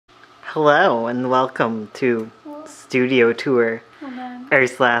Hello and welcome to Studio Tour. Hold on.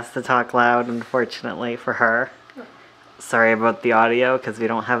 Ursula has to talk loud, unfortunately, for her. Sorry about the audio because we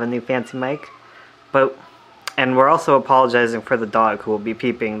don't have a new fancy mic. And we're also apologizing for the dog who will be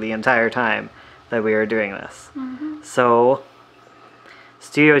peeping the entire time that we are doing this. So,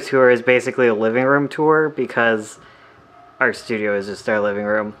 Studio Tour is basically a living room tour because our studio is just our living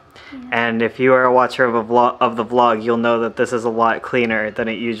room. And if you are a watcher of the vlog, you'll know that this is a lot cleaner than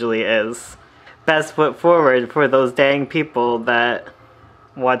it usually is. Best foot forward for those dang people that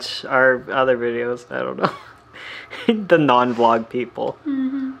watch our other videos. I don't know. The non-vlog people.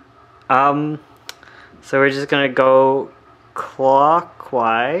 So we're just gonna go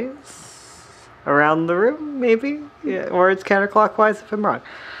clockwise around the room, maybe? Yeah, or it's counterclockwise if I'm wrong.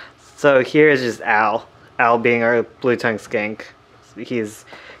 So here is just Al. Al being our blue tongue skink. He's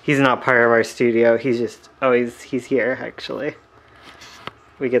not part of our studio. He's just he's here actually.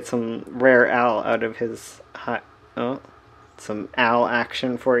 We get some rare Al out of his some Al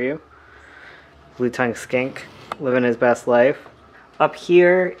action for you. Blue tongue skink living his best life. Up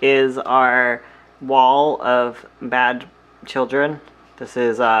here is our wall of bad children. This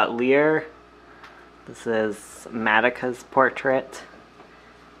is Lear. This is Madica's portrait.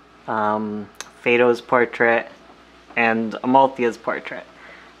 Fado's portrait. And Amalthea's portrait.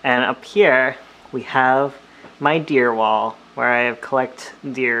 And up here we have my deer wall where I collect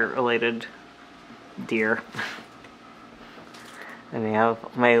deer related deer. And we have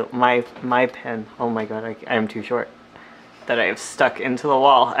my pen. Oh my god, I'm too short. That I have stuck into the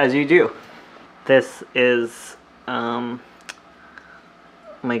wall, as you do. This is my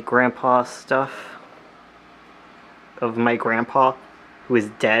grandpa stuff of my grandpa who is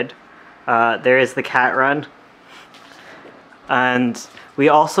dead. There is the cat run. And we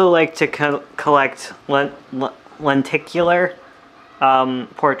also like to collect lenticular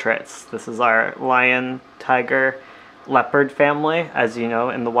portraits. This is our lion, tiger, leopard family. As you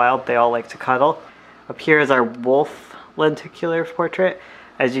know, in the wild, they all like to cuddle. Up here is our wolf lenticular portrait.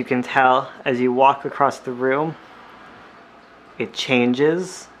 As you can tell, as you walk across the room, it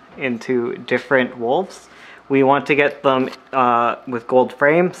changes into different wolves. We want to get them with gold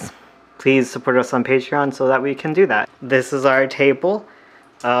frames. Please support us on Patreon so that we can do that. This is our table.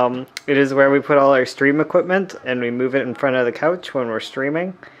 It is where we put all our stream equipment and we move it in front of the couch when we're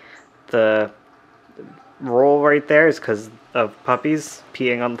streaming. The roll right there is because of puppies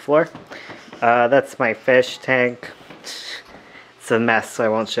peeing on the floor. That's my fish tank. It's a mess, so I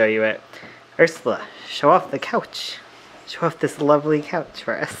won't show you it. Ursula, show off the couch. Show off this lovely couch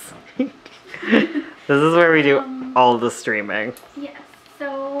for us. This is where we do all the streaming. Yes,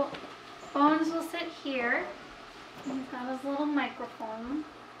 so Bones will sit here. He's got his little microphone.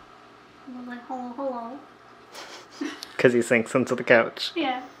 He's like, hello, hello. Because he sinks into the couch.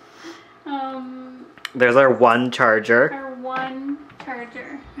 Yeah. There's our one charger. Our one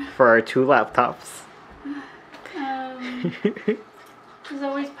charger. For our two laptops. There's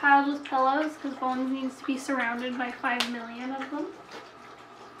always piled with pillows because Bones needs to be surrounded by 5 million of them.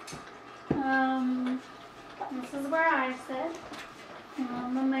 This is where I sit.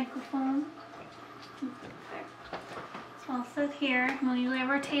 On the microphone. So I'll sit here. We'll usually have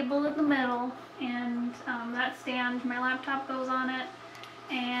our table in the middle, and that stand, my laptop goes on it,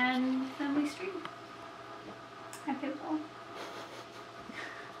 and then we stream. Okay, well.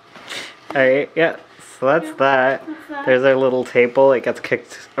 Alright, yeah. So that's that. There's our little table. It gets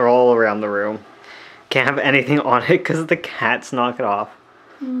kicked all around the room. Can't have anything on it because the cats knock it off.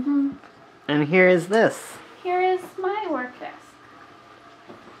 And here is this. Here is my work desk.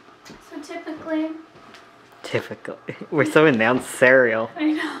 So typically, we're so adversarial.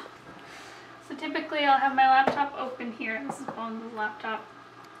 I know. So typically I'll have my laptop open here. This is Bones' laptop.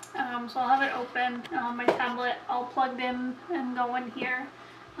 So I'll have it open. I'll have my tablet all plugged in and go in here.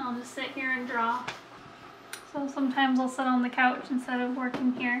 I'll just sit here and draw. So sometimes I'll sit on the couch instead of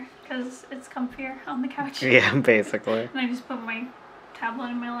working here because it's comfier on the couch. Yeah, basically. And I just put my tablet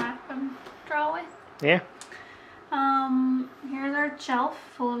in my lap and draw away. Yeah. Here's our shelf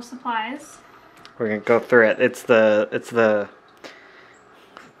full of supplies. We're gonna go through it. It's the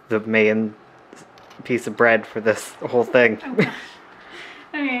main piece of bread for this whole thing.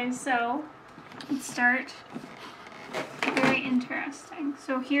 Okay, so let's start. Very interesting.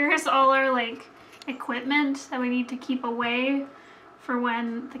 So here's all our equipment that we need to keep away for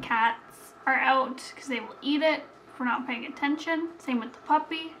when the cats are out because they will eat it if we're not paying attention. Same with the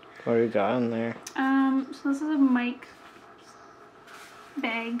puppy. What do we got in there? So this is a mic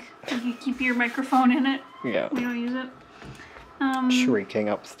bag. You keep your microphone in it. Yeah. We don't use it. Shrieking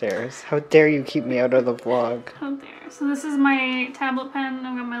upstairs. How dare you keep me out of the vlog? Out there. So this is my tablet pen.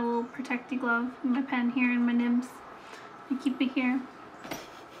 I've got my little protecty glove, and my pen here, and my nibs. I keep it here.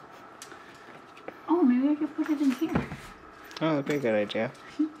 Oh, maybe I could put it in here. Oh, that'd be a good idea.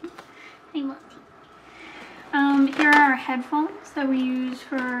 Hey, look. Here are our headphones that we use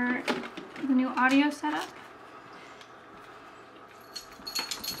for the new audio setup.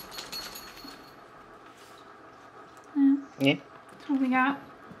 Yeah. That's what we got.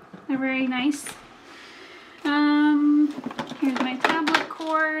 They're very nice. Here's my tablet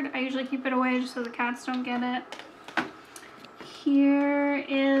cord. I usually keep it away just so the cats don't get it. Here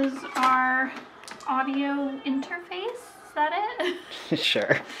is our audio interface. Is that it?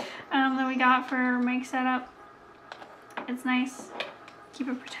 Sure. That we got for mic setup. It's nice. Keep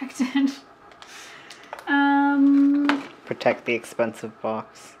it protected. Protect the expensive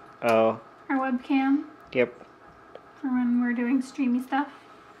box. Oh. Our webcam Yep. for when we're doing streamy stuff.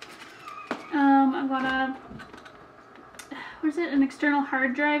 I've got a, what is it, an external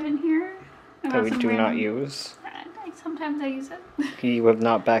hard drive in here. That we do not use. Sometimes I use it. You have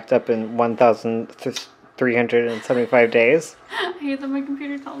not backed up in 1,375 days. I hate that my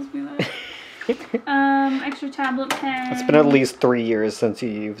computer tells me that. Extra tablet pen. It's been at least 3 years since you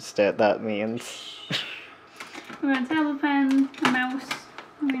used it, that means. We got a tablet pen, a mouse that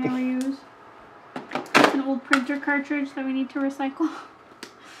we never use. It's an old printer cartridge that we need to recycle.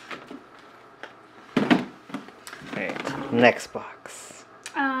 Alright, next box.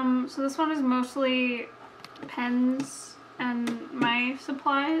 So this one is mostly pens and my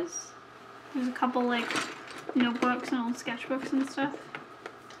supplies. There's a couple like notebooks and old sketchbooks and stuff.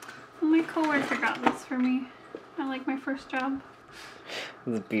 Well, my coworker got this for me. I like my first job.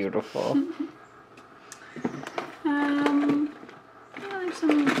 It's beautiful. There's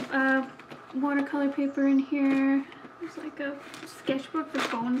some watercolor paper in here. There's like a sketchbook that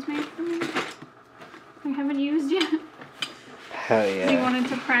Bones made for me. I haven't used yet. Hell yeah. He wanted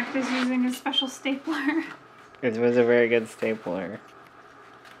to practice using a special stapler. It was a very good stapler.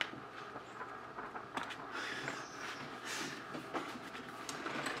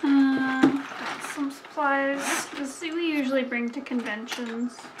 Got some supplies. This we usually bring to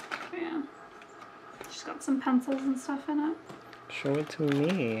conventions. Yeah. Just got some pencils and stuff in it. Show it to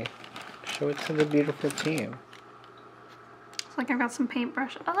me. Show it to the beautiful team. It's like I've got some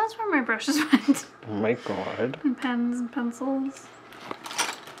paintbrush. Oh, that's where my brushes went. Oh my god. And pens and pencils.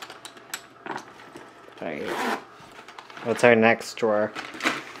 Alright. What's our next drawer?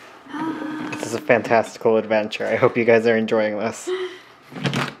 This is a fantastical adventure. I hope you guys are enjoying this.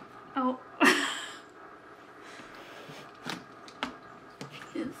 Oh.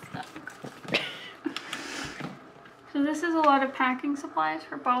 It's stuck. So this is a lot of packing supplies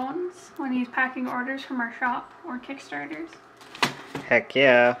for Bones when he's packing orders from our shop or Kickstarters. Heck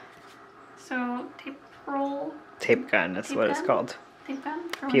yeah. So tape roll. Tape gun is Tape what gun? it's called. Tape gun.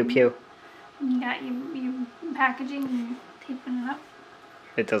 for Pew when pew. You got you packaging and taping it up.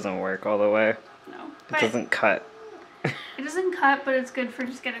 It doesn't work all the way. No. It But doesn't cut. it doesn't cut, but it's good for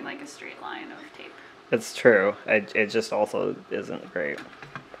just getting like a straight line of tape. It's true. It just also isn't great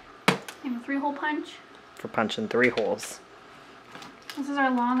You have a 3-hole punch. for punching 3 holes. This is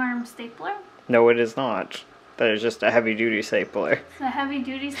our long arm stapler. No, it is not. That is just a heavy duty stapler. It's a heavy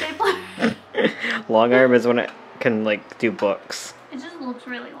duty stapler. Long arm is when it can like do books. It just looks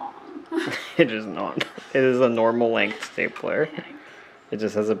really long. It is not. It is a normal length stapler. It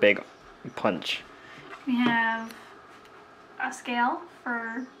just has a big punch. We have a scale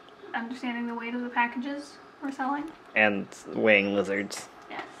for understanding the weight of the packages we're selling. And weighing lizards.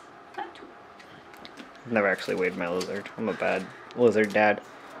 Yes, that too. I've never actually weighed my lizard. I'm a bad lizard dad.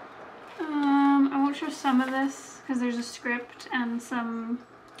 I won't show some of this because there's a script and some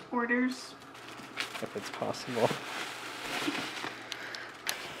orders. If it's possible.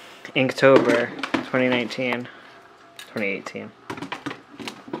 Inktober 2019. 2018.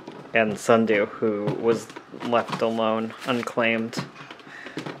 And Sundew, who was left alone, unclaimed.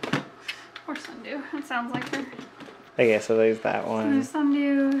 Or Sundew. It sounds like her. Okay, so there's that So one. there's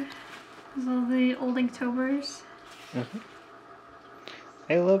Sundew. There's all the old Inktober's.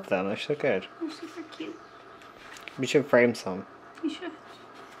 I love them. They're so good. They're super cute. We should frame some. You should.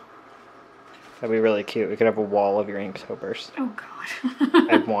 That'd be really cute. We could have a wall of your Inktober's. Oh god.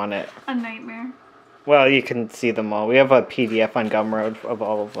 I'd want it. A nightmare. Well, you can see them all. We have a PDF on Gumroad of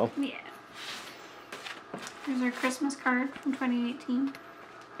all of them. Yeah. Here's our Christmas card from 2018.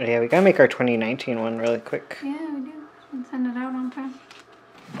 Yeah, we gotta make our 2019 one really quick. Yeah, we do. And send it out on time.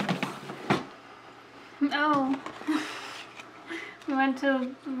 Oh. We went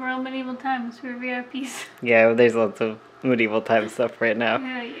to Royal Medieval Times. We were VIPs. Yeah, there's lots of medieval time stuff right now.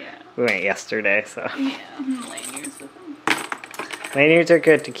 Yeah, yeah. We went yesterday, so. Yeah, I'm laying yours with them. Lanyards are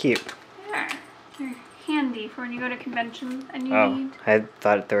good to keep. They are. They're handy for when you go to conventions and you Oh, need... I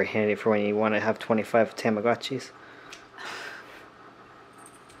thought they were handy for when you want to have 25 Tamagotchis.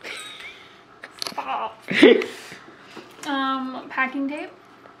 Stop. Packing tape.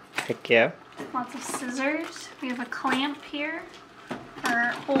 Heck yeah. Lots of scissors. We have a clamp here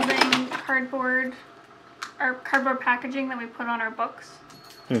for holding cardboard packaging that we put on our books.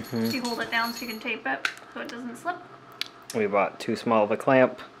 You hold it down so you can tape it so it doesn't slip. We bought too small of a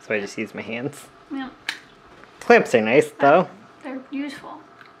clamp, so I just use my hands. Yeah. Clamps are nice, though. They're useful.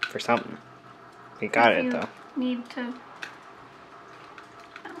 For something. We got If it, you though. Need to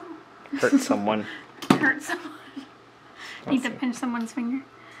Hurt someone. hurt someone. Need to pinch someone's finger.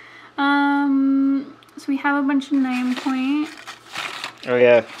 So we have a bunch of 9-point. Oh,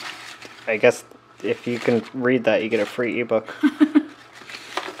 yeah. I guess if you can read that, you get a free ebook.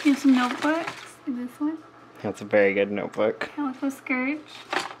 We have some notebooks. Like this one. That's a very good notebook. Calico Scourge.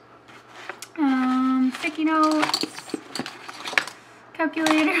 Sticky notes.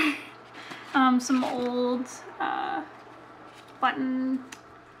 Calculator. Some old button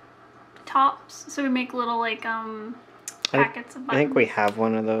tops. So we make little like packets of buttons. I think we have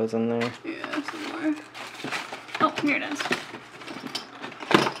one of those in there. Yeah, somewhere. Oh, here it is.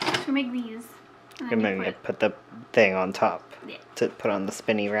 So we make these. And then you put the thing on top Yeah. to put on the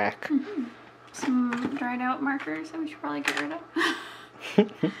spinny rack. Some dried out markers that we should probably get rid of.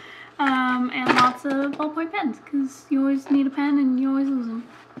 And lots of ballpoint pens, because you always need a pen and you always lose them.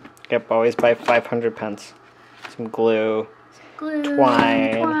 Yep, always buy 500 pens. Some glue, Glue,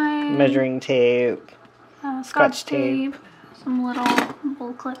 twine, measuring tape, scotch tape, some little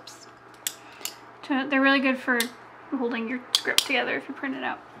bull clips. They're really good for holding your script together if you print it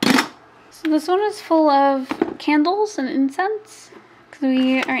out. So this one is full of candles and incense, because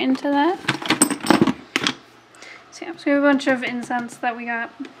we are into that. So yeah, so we have a bunch of incense that we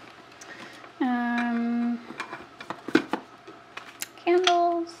got.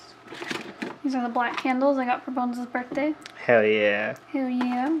 Candles. These are the black candles I got for Bones' birthday. Hell yeah. Hell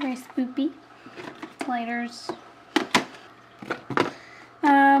yeah, very spoopy. Lighters.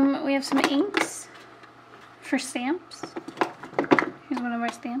 We have some inks for stamps. Here's one of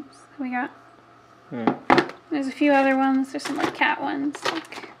our stamps that we got. There's a few other ones. There's some like cat ones.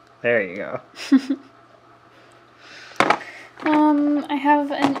 Like. There you go. I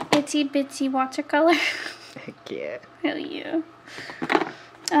have an itty bitty watercolor. Heck yeah. Hell yeah.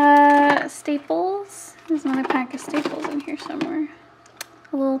 Staples. There's another pack of staples in here somewhere.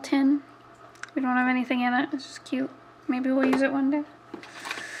 A little tin. We don't have anything in it. It's just cute. Maybe we'll use it one day.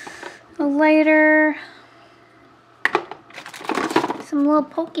 A lighter. Some little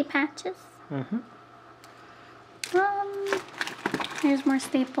pokey patches. Here's more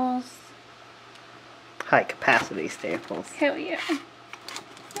staples. High capacity staples. Hell yeah.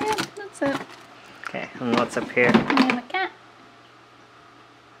 Yeah, that's it. Okay, and what's up here? And we have a cat.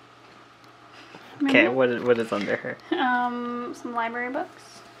 Okay, what is under her? Some library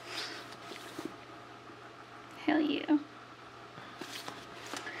books. Hell yeah.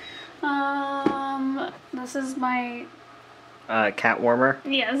 This is my... cat warmer?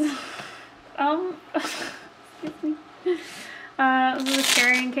 Yes. Excuse me. This is a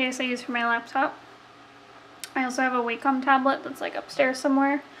carrying case I use for my laptop. I also have a Wacom tablet that's like upstairs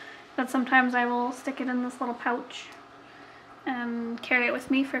somewhere. That sometimes I will stick it in this little pouch and carry it with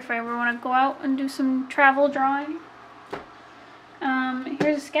me for if I ever want to go out and do some travel drawing.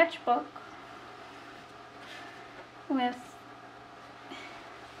 Here's a sketchbook with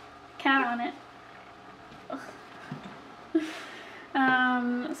cat on it.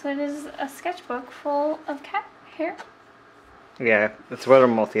 So it is a sketchbook full of cat hair. Yeah, it's what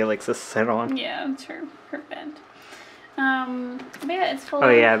Amalthea likes to sit on. Yeah, it's her bed. But yeah, it's full Oh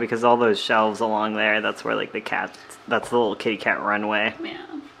of... yeah, because all those shelves along there, that's where like the cats, that's the little kitty cat runway.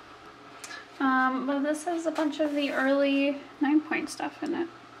 Yeah. But this has a bunch of the early 9-point stuff in it.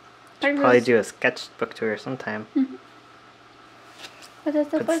 Probably do a sketchbook tour sometime. But it's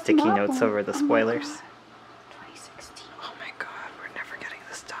Put sticky notes over the spoilers. 2016. Oh my god, we're never getting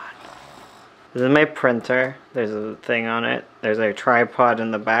this done. This is my printer. There's a thing on it. There's a tripod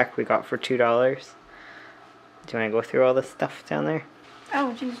in the back we got for $2. Do you want to go through all this stuff down there?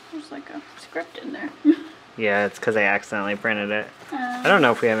 Oh geez, there's like a script in there. Yeah, it's because I accidentally printed it. I don't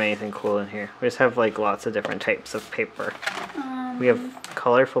know if we have anything cool in here. We just have like lots of different types of paper. We have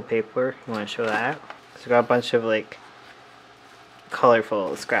colorful paper. You want to show that? So we got a bunch of like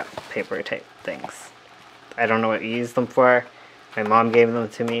colorful scrap paper type things. I don't know what you use them for. My mom gave them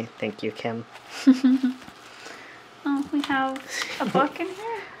to me. Thank you, Kim. Oh, we have a book in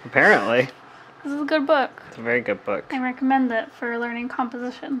here. Apparently. This is a good book. It's a very good book. I recommend it for learning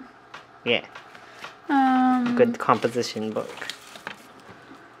composition. Yeah. Good composition book.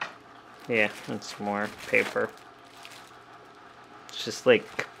 Yeah, and some more paper. It's just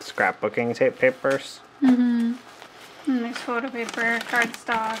like scrapbooking tape papers. Mm-hmm. And there's photo paper,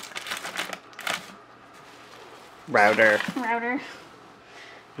 cardstock. Router. Oh,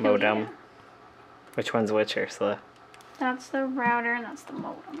 Modem. yeah. Which one's which, Ursula? That's the router and that's the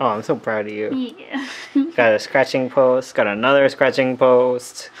modem. Oh, I'm so proud of you. Yeah. Got a scratching post, got another scratching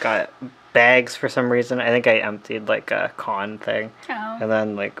post, got bags for some reason. I think I emptied like a con thing. Oh. And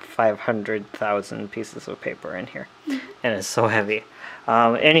then like 500,000 pieces of paper in here. And it's so heavy.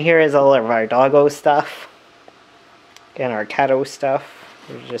 In here is all of our doggo stuff. And our catto stuff.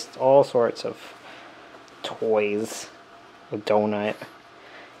 There's just all sorts of toys. A donut.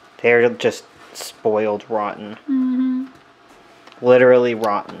 They're just spoiled rotten. Mm-hmm. Literally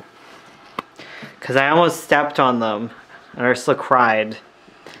rotten. Because I almost stepped on them. And Ursula cried.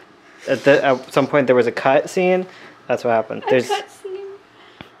 At some point there was a cut scene. That's what happened. A cut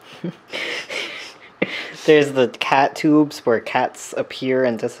scene. There's the cat tubes where cats appear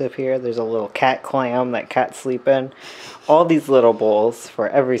and disappear. There's a little cat clam that cats sleep in. All these little bowls for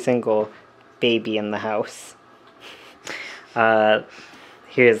every single baby in the house.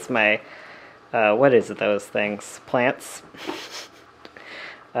 Here's my, what is it, those things? Plants.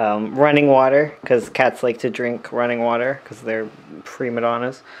 Running water, because cats like to drink running water, because they're prima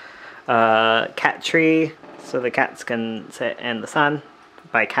donnas. Cat tree, so the cats can sit in the sun.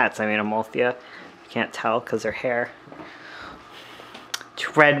 By cats, I mean Amalthea. You can't tell because their hair.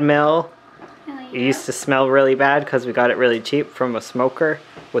 Treadmill. Oh, yeah. It used to smell really bad because we got it really cheap from a smoker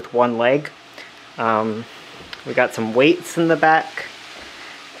with one leg. We got some weights in the back.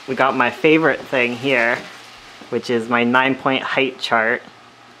 We got my favorite thing here, which is my 9-point height chart.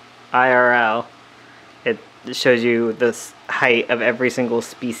 IRL. It shows you the height of every single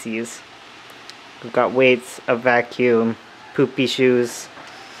species. We've got weights, a vacuum, poopy shoes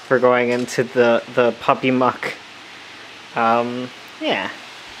for going into the puppy muck. Yeah.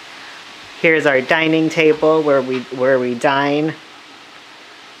 Here's our dining table where we dine.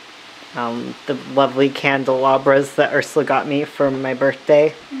 The lovely candelabras that Ursula got me for my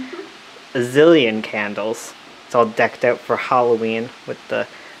birthday. A zillion candles. It's all decked out for Halloween with the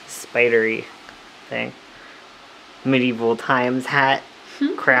spidery thing. Medieval times hat,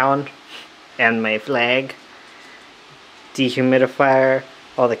 crown, and my flag. Dehumidifier,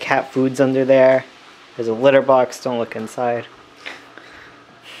 all the cat food's under there. There's a litter box, don't look inside.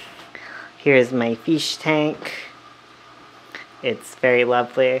 Here's my fish tank. It's very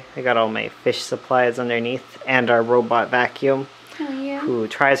lovely. I got all my fish supplies underneath and our robot vacuum, Oh, yeah. who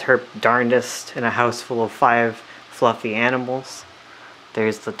tries her darndest in a house full of 5 fluffy animals.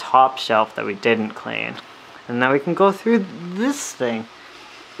 There's the top shelf that we didn't clean. And now we can go through this thing.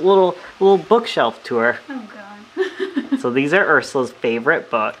 Little bookshelf tour. Oh, God. So these are Ursula's favorite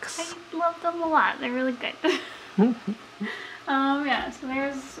books. I love them a lot. They're really good. Yeah, so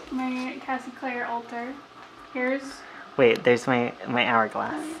there's my Cassie Clare altar. Here's... Wait, there's my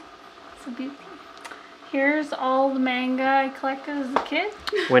hourglass. It's a beauty. Here's all the manga I collected as a kid.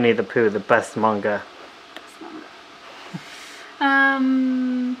 Winnie the Pooh, the best manga.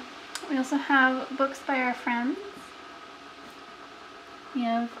 We also have books by our friends. We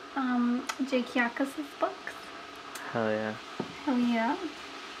have Jake Yakas' books. Hell yeah. Hell yeah.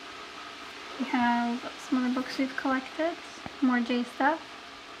 We have some other books we've collected. More J stuff.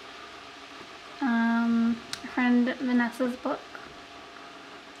 Our friend Vanessa's book.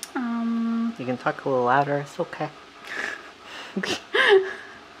 You can talk a little louder, it's okay. This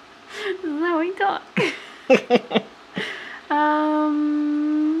is how we talk.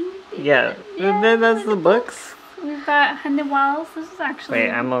 Yeah, and then that's the books. We've got Hannibals. This is actually...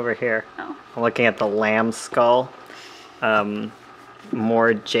 Wait, I'm over here. Oh. I'm looking at the lamb skull.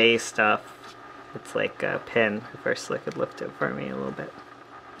 More J stuff. It's like a pin. If Ursula could lift it for me a little bit.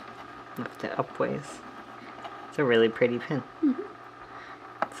 Lift it upways. It's a really pretty pin.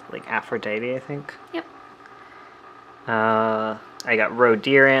 It's like Aphrodite, I think. Yep. I got roe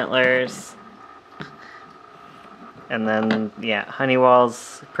deer antlers. And then, yeah,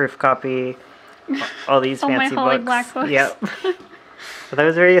 Honeywell's proof copy. All these fancy my Holly books. Black books. Yep. But that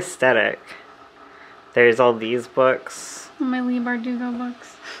was very aesthetic. There's all these books. My Lee Bardugo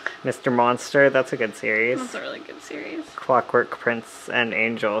books. Mr. Monster, that's a good series. That's a really good series. Clockwork Prince and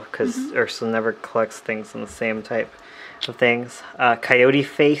Angel, because Ursula never collects things in the same type of things. Coyote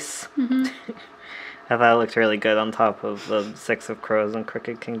Face. I thought it looked really good on top of the Six of Crows and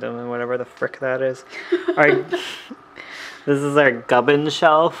Crooked Kingdom and whatever the frick that is. This is our gubbin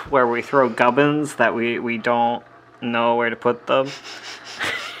shelf where we throw gubbins that we don't know where to put them.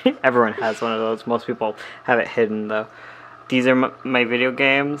 Everyone has one of those. Most people have it hidden though. These are my video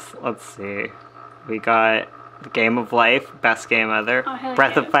games. Let's see. We got the Game of Life, best game ever. Oh, hell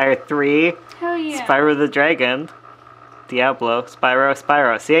Breath yeah. of Fire 3. Hell yeah. Spyro the Dragon. Diablo.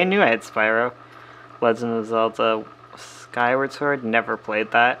 Spyro. See, I knew I had Spyro. Legend of Zelda Skyward Sword. Never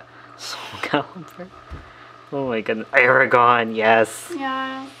played that. Soul Calibur. Oh my goodness. Aragon, yes.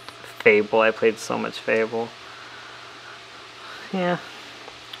 Yeah. Fable. I played so much Fable. Yeah.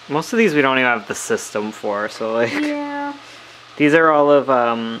 Most of these we don't even have the system for, so like... Yeah. These are all of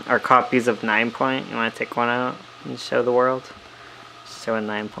our copies of 9 Point. You want to take one out and show the world? Show a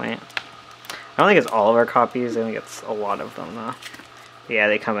 9 Point. I don't think it's all of our copies. I think it's a lot of them though. Yeah,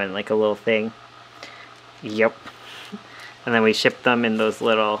 they come in like a little thing. Yep. And then we ship them in those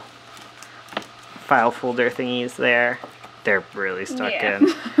little file folder thingies there. They're really stuck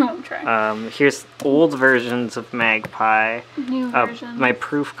in. I'll try. Here's old versions of Magpie. New versions. My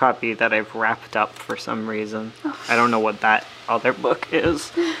proof copy that I've wrapped up for some reason. I don't know what that other book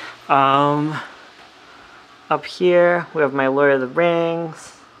is. Up here we have my Lord of the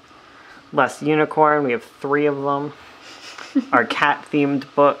Rings. Last Unicorn, we have 3 of them. Our cat-themed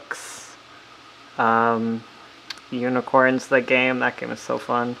books. Unicorns, the game. That game is so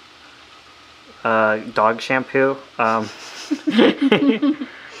fun. Dog shampoo.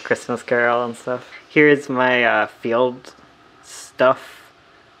 Christmas Carol and stuff. Here's my field stuff.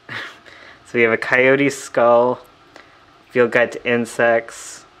 So we have a coyote skull. Field guide to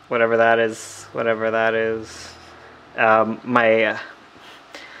insects. Whatever that is.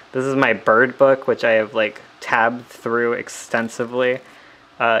 This is my bird book, which I have like tabbed through extensively.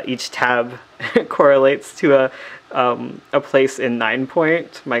 Each tab correlates to a place in 9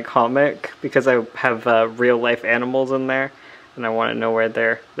 Point, my comic, because I have real life animals in there, and I want to know where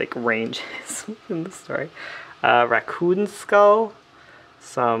their like range is in the story. Raccoon skull,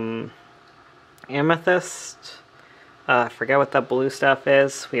 some amethyst. I forget what that blue stuff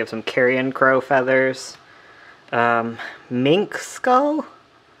is. We have some carrion crow feathers. Mink skull,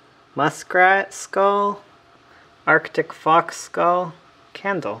 muskrat skull, Arctic fox skull.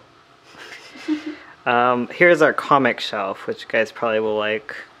 Candle. Here's our comic shelf, which you guys probably will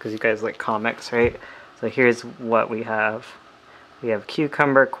like, because you guys like comics, right? So here's what we have. We have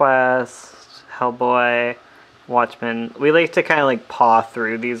Cucumber Quest, Hellboy, Watchmen. We like to kind of like paw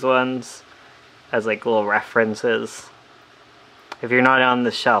through these ones as like little references. If you're not on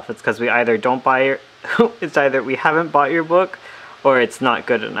the shelf, it's because we either don't buy your... it's either we haven't bought your book, or it's not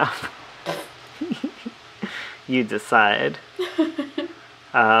good enough. You decide.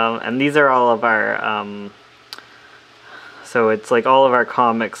 And these are all of our, so it's like all of our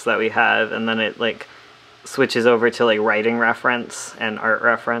comics that we have, and then it like switches over to like writing reference and art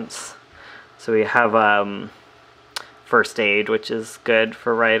reference. So we have First Aid, which is good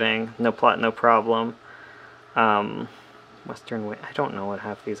for writing, No Plot, No Problem. Western Way, I don't know what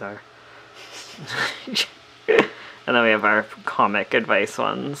half these are. And then we have our comic advice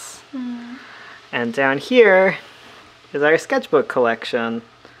ones. And down here is our sketchbook collection,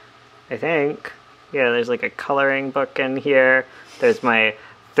 I think. Yeah, there's like a coloring book in here. There's my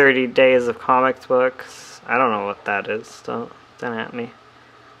 30 days of comics books. I don't know what that is. Don't at me.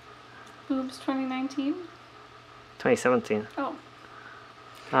 Boobs 2019? 2017. Oh.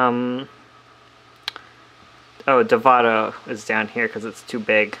 Oh, Devato is down here because it's too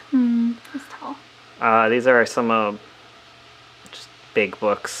big. It's tall. These are some just big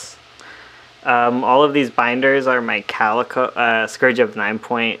books. All of these binders are my Calico Scourge of 9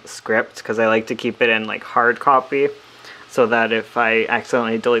 Point script, because I like to keep it in like hard copy, so that if I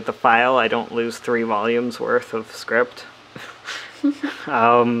accidentally delete the file, I don't lose 3 volumes worth of script.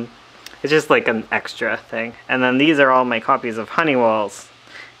 It's just like an extra thing. And then these are all my copies of Honeywells,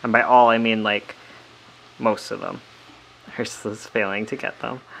 and by all I mean like most of them. Ursula's failing to get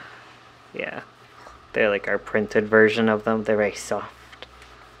them. Yeah, they're like our printed version of them. They're very soft.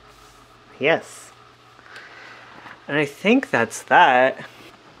 Yes. And I think that's that.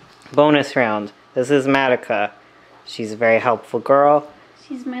 Bonus round. This is Matica. She's a very helpful girl.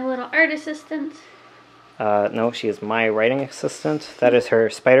 She's my little art assistant. No, she is my writing assistant. That is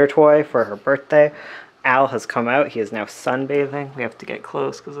her spider toy for her birthday. Al has come out. He is now sunbathing. We have to get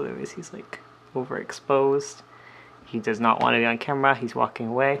close because otherwise he's like overexposed. He does not want to be on camera. He's walking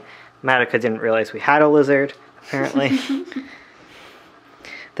away. Matica didn't realize we had a lizard, apparently.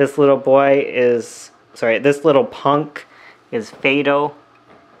 This little boy is, sorry, this little punk is Fado.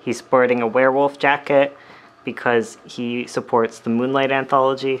 He's sporting a werewolf jacket because he supports the Moonlight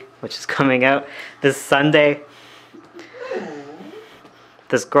Anthology, which is coming out this Sunday.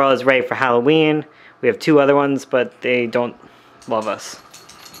 This girl is ready for Halloween. We have 2 other ones, but they don't love us.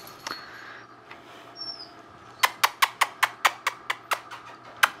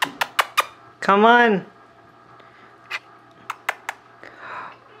 Come on.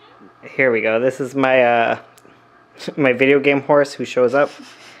 Here we go. This is my my video game horse who shows up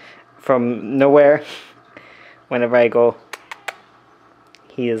from nowhere whenever I go.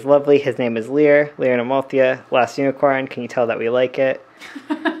 He is lovely. His name is Lear Namalthea, last unicorn. Can you tell that we like it?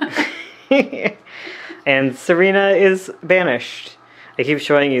 And Serena is banished. I keep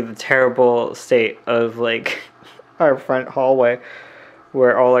showing you the terrible state of like our front hallway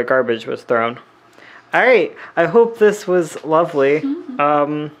where all our garbage was thrown. Alright, I hope this was lovely.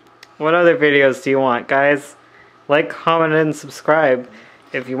 What other videos do you want, guys? Like, comment, and subscribe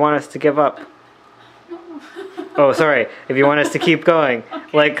if you want us to give up. Oh, sorry. If you want us to keep going.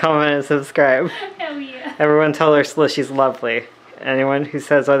 Okay. Like, comment, and subscribe. Hell yeah. Everyone tell Ursula she's lovely. Anyone who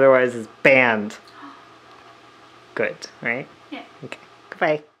says otherwise is banned. Good, right? Yeah. Okay.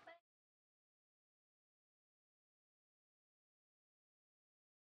 Goodbye.